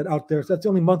want to get that out there. So that's the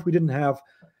only month we didn't have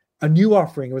a new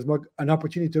offering. It was more an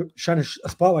opportunity to shine a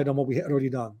spotlight on what we had already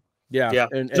done. Yeah.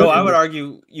 So I would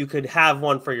argue you could have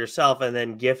one for yourself and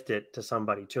then gift it to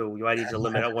somebody too. You might need to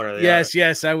limit it one or the other.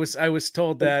 Yes. I was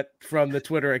told that from the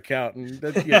Twitter account, and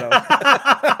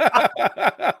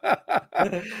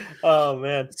Oh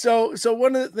man. So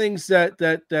one of the things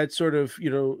that sort of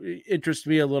interests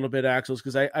me a little bit, Axel,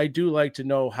 because I do like to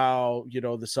know how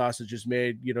the sausage is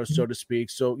made, so to speak.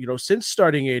 So since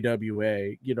starting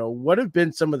AWA, what have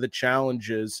been some of the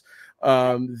challenges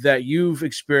that you've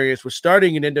experienced with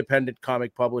starting an independent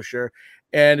comic publisher,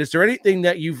 and is there anything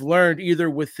that you've learned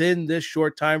either within this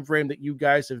short time frame that you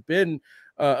guys have been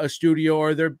a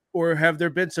studio, or have there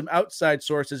been some outside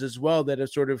sources as well that have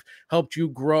sort of helped you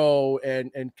grow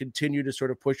and continue to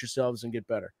sort of push yourselves and get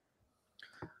better?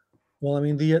 Well, I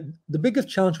mean, the biggest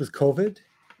challenge was COVID.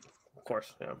 of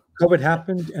course. Yeah. COVID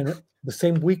happened, and the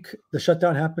same week the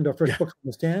shutdown happened, our first book on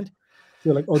the stand. So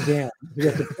you're like, oh damn, we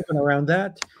have to plan around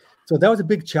that. So that was a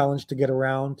big challenge to get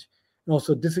around. And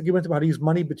also disagreements about how to use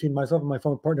money between myself and my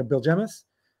former partner Bill Jemis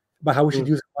about how we should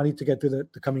use money to get through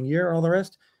the coming year and all the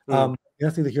rest.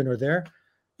 That's neither here nor there.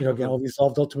 Again, all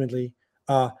resolved ultimately.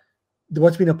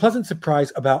 What's been a pleasant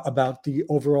surprise about the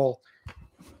overall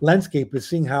landscape is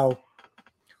seeing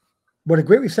what a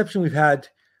great reception we've had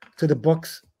to the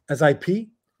books as IP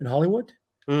in Hollywood.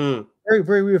 Very,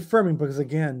 very reaffirming, because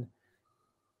again,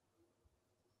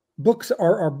 books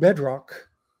are our bedrock.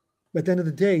 But at the end of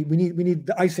the day, we need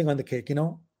the icing on the cake,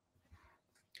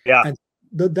 Yeah. And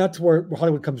that's where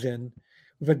Hollywood comes in.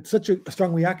 We've had such a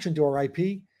strong reaction to our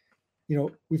IP.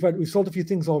 We've sold a few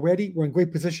things already. We're in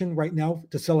great position right now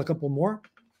to sell a couple more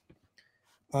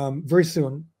very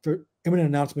soon for imminent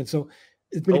announcement. So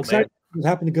it's been exciting what's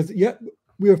happening, because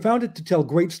we were founded to tell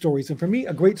great stories. And for me,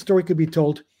 a great story could be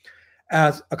told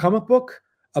as a comic book,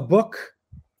 a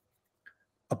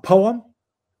poem,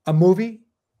 a movie,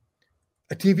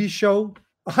 a TV show,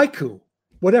 a haiku,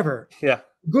 whatever. Yeah.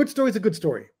 Good story is a good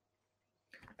story.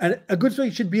 And a good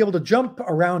story should be able to jump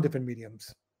around different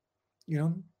mediums.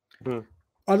 I'd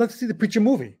like to see the Preacher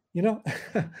movie,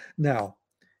 now,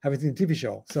 having seen the TV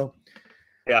show. So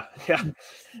yeah.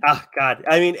 Oh God.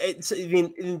 I mean,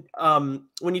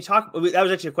 when you talk, that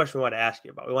was actually a question we wanted to ask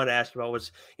you about. We wanted to ask you about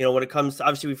was, when it comes to,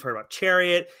 obviously we've heard about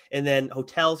Chariot, and then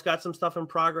Hotel's got some stuff in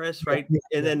progress, right?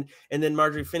 Yeah. And then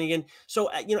Marjorie Finnegan.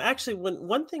 So, actually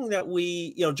one thing that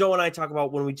we, Joe and I talk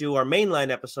about when we do our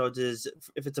mainline episodes is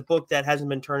if it's a book that hasn't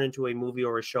been turned into a movie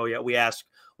or a show yet, we ask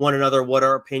one another what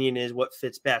our opinion is, what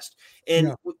fits best.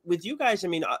 And with you guys, I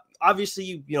mean,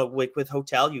 obviously, with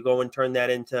Hotel, you go and turn that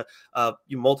into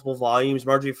multiple volumes.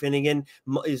 Marjorie Finnegan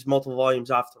is multiple volumes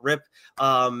off the rip.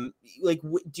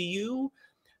 Do you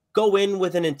go in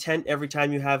with an intent every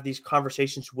time you have these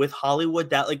conversations with Hollywood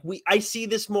that I see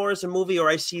this more as a movie, or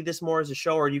I see this more as a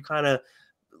show, or you kind of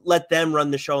let them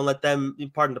run the show and let them,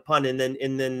 pardon the pun, and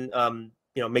then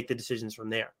make the decisions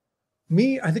from there?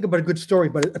 Me, I think about a good story,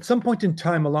 but at some point in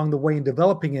time along the way in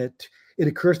developing it, it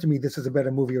occurs to me this is a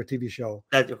better movie or TV show.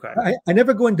 That's okay. I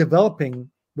never go in developing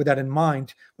with that in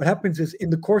mind. What happens is in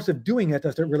the course of doing it,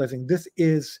 I start realizing this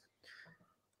is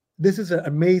an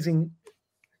amazing,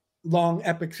 long,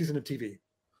 epic season of TV,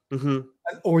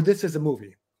 or this is a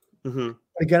movie.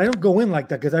 Again, I don't go in like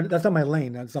that because that's not my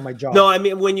lane. That's not my job. No, I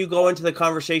mean when you go into the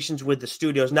conversations with the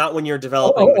studios, not when you're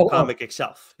developing the comic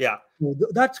itself. Yeah,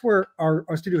 that's where our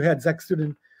studio head, Zach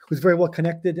Student, who's very well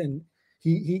connected, and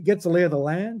he gets a lay of the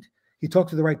land. He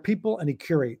talks to the right people and he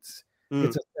curates.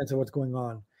 It's a sense of what's going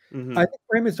on. I think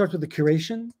for him, it starts with the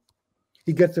curation.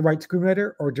 He gets the right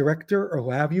screenwriter or director or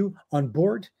who have you on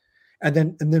board, and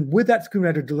then with that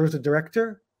screenwriter, there's a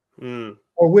director,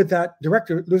 or with that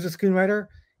director, there's a screenwriter.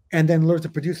 And then there's a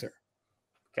producer.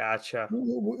 Gotcha.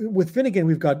 With Finnegan,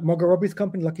 we've got Margot Robbie's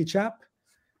company, Lucky Chap.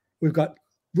 We've got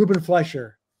Ruben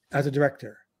Fleischer as a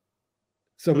director.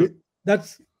 So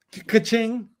that's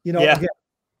ka-ching, Yeah. Again.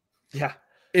 Yeah.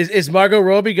 Is Margot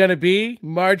Robbie going to be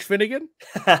Marge Finnegan?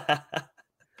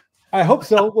 I hope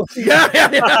so. We'll see.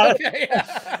 Yeah. Okay.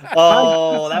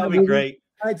 Oh, that would be great.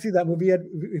 I'd see that movie at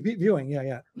viewing.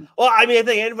 Yeah. Well, I mean, I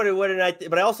think anybody would,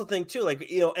 but I also think too,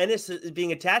 Ennis is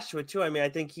being attached to it too. I mean, I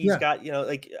think he's got,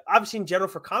 obviously in general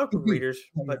for comic book readers,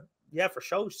 but for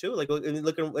shows too.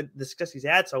 Looking at the success he's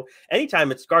had. So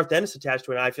anytime it's Garth Ennis attached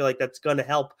to it, I feel like that's going to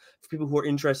help for people who are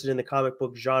interested in the comic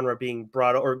book genre being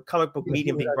brought, or comic book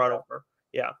medium being brought over.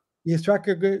 Yeah. His track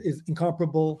record is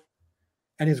incomparable,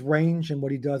 and his range and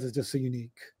what he does is just so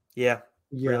unique. Yeah.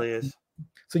 Really is.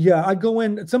 So I go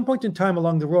in at some point in time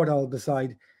along the road. I'll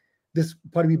decide this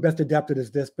probably be best adapted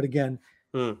as this. But again,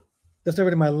 that's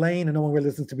already my lane, and no one really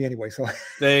listens to me anyway. So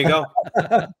there you go.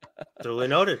 Totally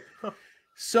noted. Huh.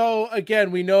 So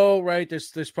again, we know, right?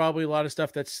 There's probably a lot of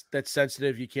stuff that's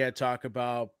sensitive you can't talk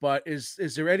about. But is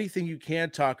there anything you can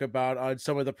talk about on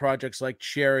some of the projects like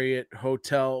Chariot,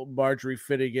 Hotel, Marjorie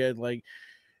Finnegan,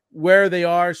 where they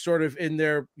are sort of in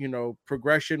their,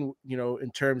 progression,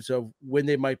 in terms of when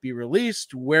they might be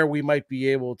released, where we might be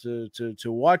able to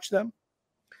watch them?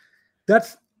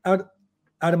 That's out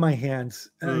of my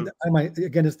hands. And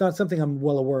again, it's not something I'm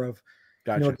well aware of.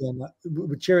 Gotcha. Again,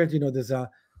 with Chariot, there's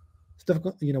stuff,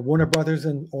 Warner Brothers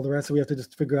and all the rest. So we have to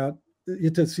just figure out, you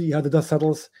have to see how the dust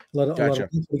settles. Gotcha.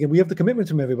 Again, we have the commitment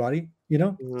from everybody,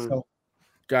 so.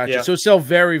 Gotcha. Yeah. So still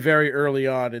very, very early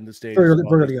on in the stage. Very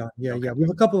early on. Yeah. We have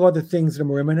a couple of other things that are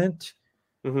more imminent.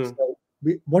 So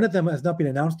one of them has not been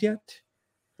announced yet.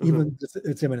 Even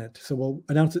it's imminent. So we'll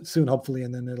announce it soon, hopefully,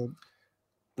 and then it'll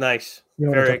Nice. You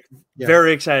know,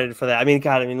 Very excited for that. I mean,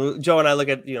 God, I mean, Joe and I look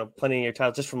at, plenty of your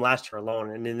titles just from last year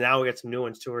alone. And then now we got some new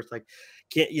ones too, where it's like,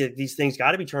 these things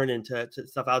got to be turned into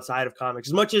stuff outside of comics.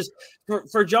 As much as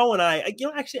for Joe and I,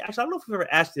 actually, I don't know if we've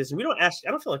ever asked this, and I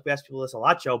don't feel like we ask people this a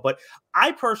lot, Joe, but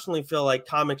I personally feel like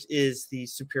comics is the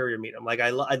superior medium. Like I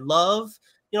love,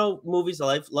 movies.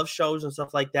 I love shows and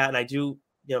stuff like that. And I do,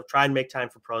 try and make time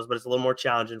for pros, but it's a little more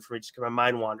challenging for me just because my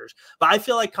mind wanders. But I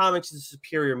feel like comics is a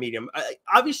superior medium.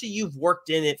 Obviously, you've worked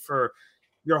in it for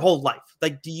your whole life.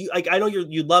 Like, do you like? I know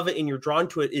you love it and you're drawn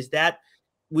to it. Is that?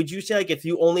 Would you say, like, if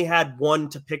you only had one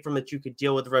to pick from that you could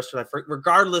deal with the rest of your life,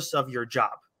 regardless of your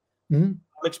job,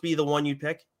 comics be the one you'd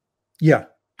pick? Yeah.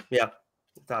 I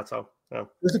thought so. Yeah.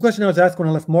 There's a question I was asked when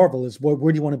I left Marvel: is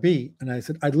where do you want to be? And I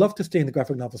said I'd love to stay in the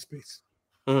graphic novel space.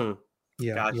 Mm-hmm.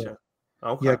 Yeah. Gotcha. Yeah.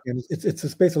 Okay. Yeah, and it's a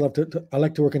space I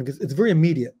like to work in because it's very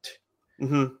immediate,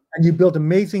 and you build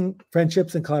amazing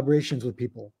friendships and collaborations with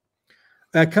people.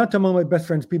 I count among my best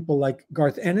friends people like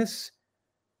Garth Ennis,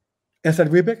 Esad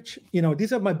Ribic.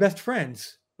 These are my best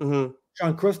friends. Sean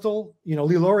Crystal,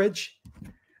 Lee Loridge,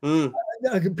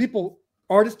 people,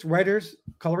 artists, writers,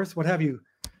 colorists, what have you.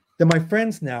 They're my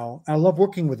friends now. I love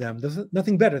working with them. There's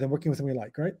nothing better than working with somebody you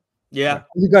like, right? Yeah.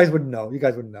 You guys wouldn't know.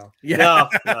 Yeah. No,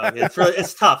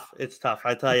 it's tough. It's tough,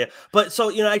 I tell you. But so,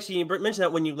 actually you mentioned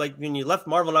that when you left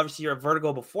Marvel, and obviously you're at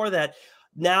Vertigo before that.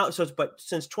 Now, but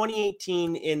since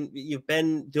 2018, and you've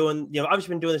been doing, obviously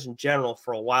been doing this in general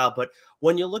for a while, but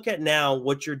when you look at now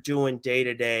what you're doing day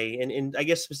to day, and I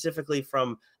guess specifically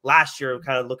from last year,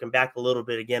 kind of looking back a little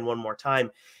bit again, one more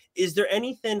time, is there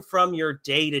anything from your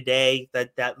day to day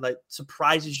that like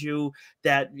surprises you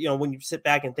that, when you sit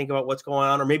back and think about what's going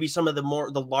on, or maybe some of the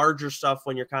larger stuff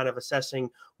when you're kind of assessing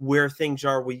where things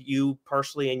are with you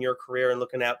personally in your career and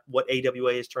looking at what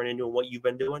AWA has turned into and what you've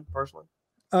been doing personally?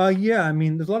 Yeah, I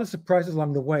mean, there's a lot of surprises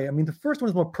along the way. I mean, the first one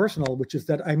is more personal, which is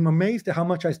that I'm amazed at how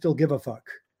much I still give a fuck.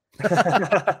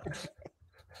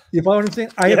 You follow what I'm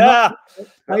saying? I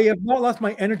have not lost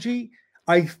my energy.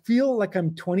 I feel like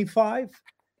I'm 25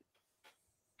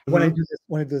 when I do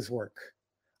this work.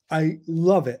 I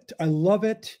love it.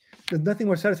 There's nothing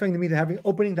more satisfying to me than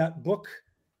opening that book,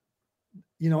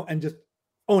 and just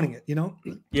owning it.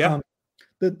 Yeah.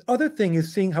 The other thing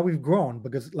is seeing how we've grown,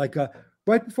 because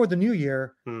right before the new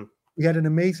year, we had an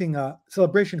amazing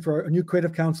celebration for a new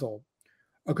creative council.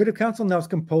 Our creative council now is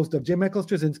composed of J. Michael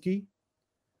Straczynski,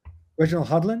 Reginald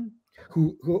Hudlin,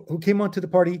 who came onto the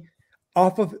party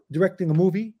off of directing a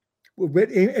movie with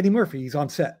Eddie Murphy. He's on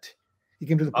set. He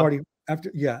came to the party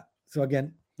after. Yeah. So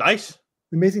again, nice,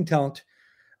 amazing talent.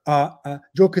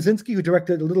 Joe Kosinski, who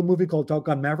directed a little movie called Top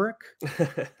Gun Maverick.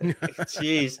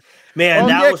 Jeez, man,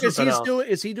 that was something else.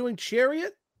 Is he doing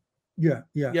Chariot? Yeah.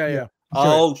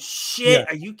 Oh shit! Yeah.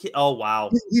 Are you kidding? Oh wow!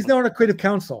 He's now on a creative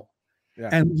council,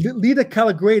 and Lita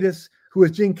Kalogridis, who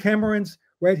is Jane Cameron's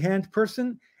right-hand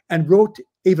person, and wrote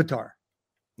Avatar.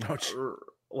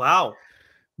 Wow!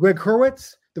 Greg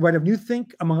Hurwitz, the writer of New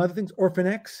Think, among other things, Orphan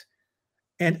X,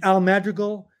 and Al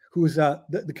Madrigal, who is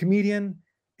the comedian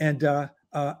and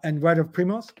writer of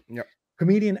Primos. Yep.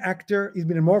 Comedian, actor. He's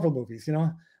been in Marvel movies,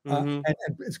 and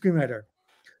screenwriter.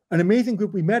 An amazing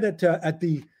group. We met at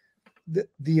the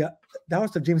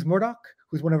house of James Murdoch,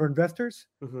 who's one of our investors,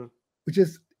 which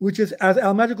is as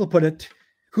Al Madrigal put it,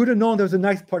 who'd have known there was a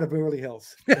nice part of Beverly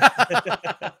Hills?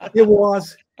 It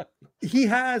was. He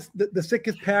has the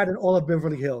sickest pad in all of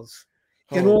Beverly Hills.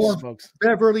 In all of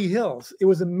Beverly Hills. It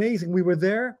was amazing. We were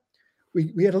there.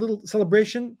 We had a little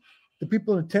celebration. The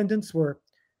people in attendance were,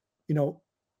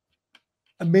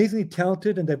 amazingly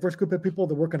talented and diverse group of people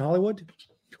that work in Hollywood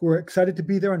who were excited to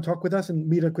be there and talk with us and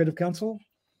meet our creative council.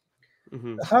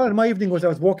 The highlight of my evening was I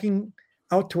was walking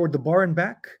out toward the bar and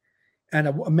back, and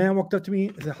a man walked up to me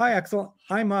and said, "Hi, Axel.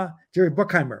 I'm Jerry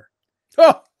Bruckheimer."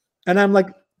 Oh, and I'm like,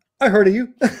 "I heard of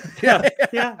you." Yeah.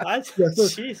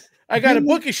 Jeez. I got a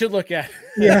book you should look at.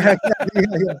 Yeah.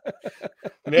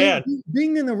 Man,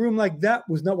 being in a room like that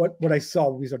was not what I saw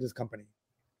when we started this company.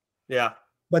 Yeah.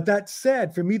 But that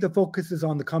said, for me, the focus is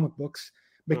on the comic books,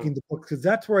 making the books, because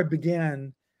that's where I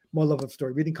began my love of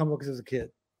story, reading comic books as a kid.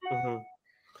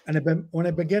 And when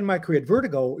I began my career at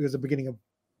Vertigo, it was the beginning of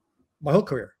my whole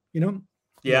career,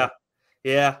 Yeah.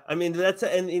 I mean, that's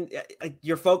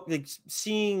your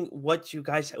seeing what you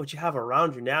have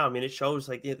around you now. I mean, it shows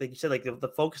like you said, like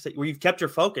the focus where you've kept your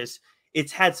focus.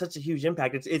 It's had such a huge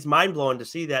impact. It's mind blowing to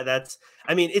see that.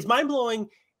 It's mind blowing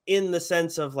in the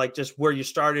sense of like just where you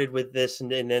started with this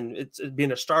and then it's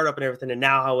being a startup and everything, and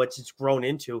now how it's grown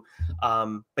into.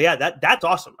 But yeah, that's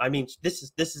awesome. I mean,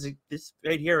 this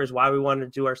right here is why we wanted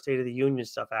to do our State of the Union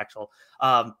stuff, Axel.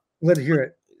 Let it hear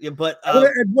it. Yeah, but I want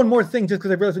to add one more thing, just because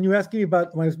I realized when you asked me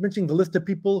about when I was mentioning the list of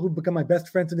people who become my best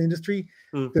friends in the industry,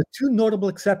 there are two notable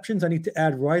exceptions I need to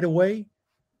add right away: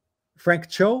 Frank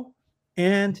Cho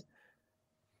and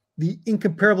the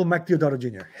incomparable Mike Deodato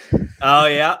Jr. Oh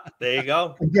yeah, there you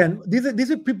go. Again,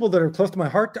 these are people that are close to my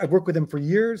heart. I've worked with them for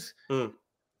years.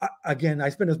 I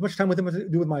spend as much time with them as I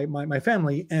do with my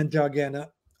family, and again,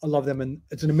 I love them, and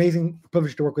it's an amazing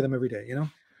privilege to work with them every day.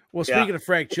 Well, speaking of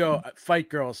Frank Cho, Fight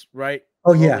Girls, right?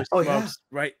 Oh yeah,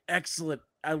 right. Excellent.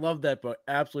 I love that book.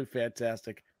 Absolutely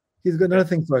fantastic. He's got another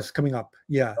thing for us coming up.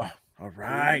 Yeah. Oh, all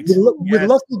right. With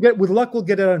luck, we'll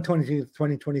get it on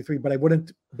 2023, but I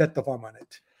wouldn't bet the farm on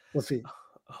it. We'll see.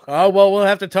 Oh, well, we'll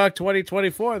have to talk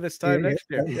 2024 this time next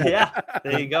year. Yeah,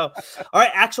 there you go. All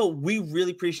right, Axel, we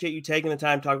really appreciate you taking the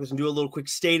time to talk with us and do a little quick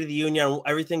State of the Union on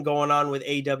everything going on with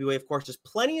AWA. Of course, there's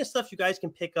plenty of stuff you guys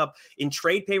can pick up in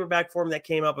trade paperback form that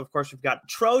came up. Of course, we've got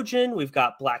Trojan, we've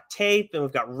got Black Tape, and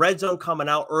we've got Red Zone coming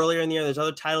out earlier in the year. There's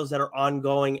other titles that are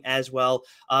ongoing as well.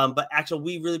 But Axel,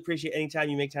 we really appreciate any time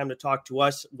you make time to talk to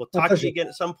us. We'll talk to you again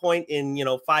at some point in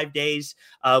 5 days.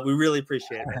 We really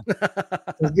appreciate it.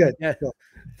 It's good. Yeah.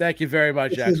 Thank you very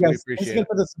much, Axel. We appreciate it.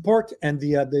 For the support and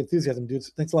the enthusiasm,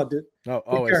 dudes. Thanks a lot, dude. Oh,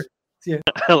 always. See you.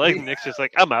 Like Nick's just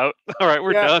like, I'm out. All right,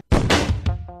 we're done.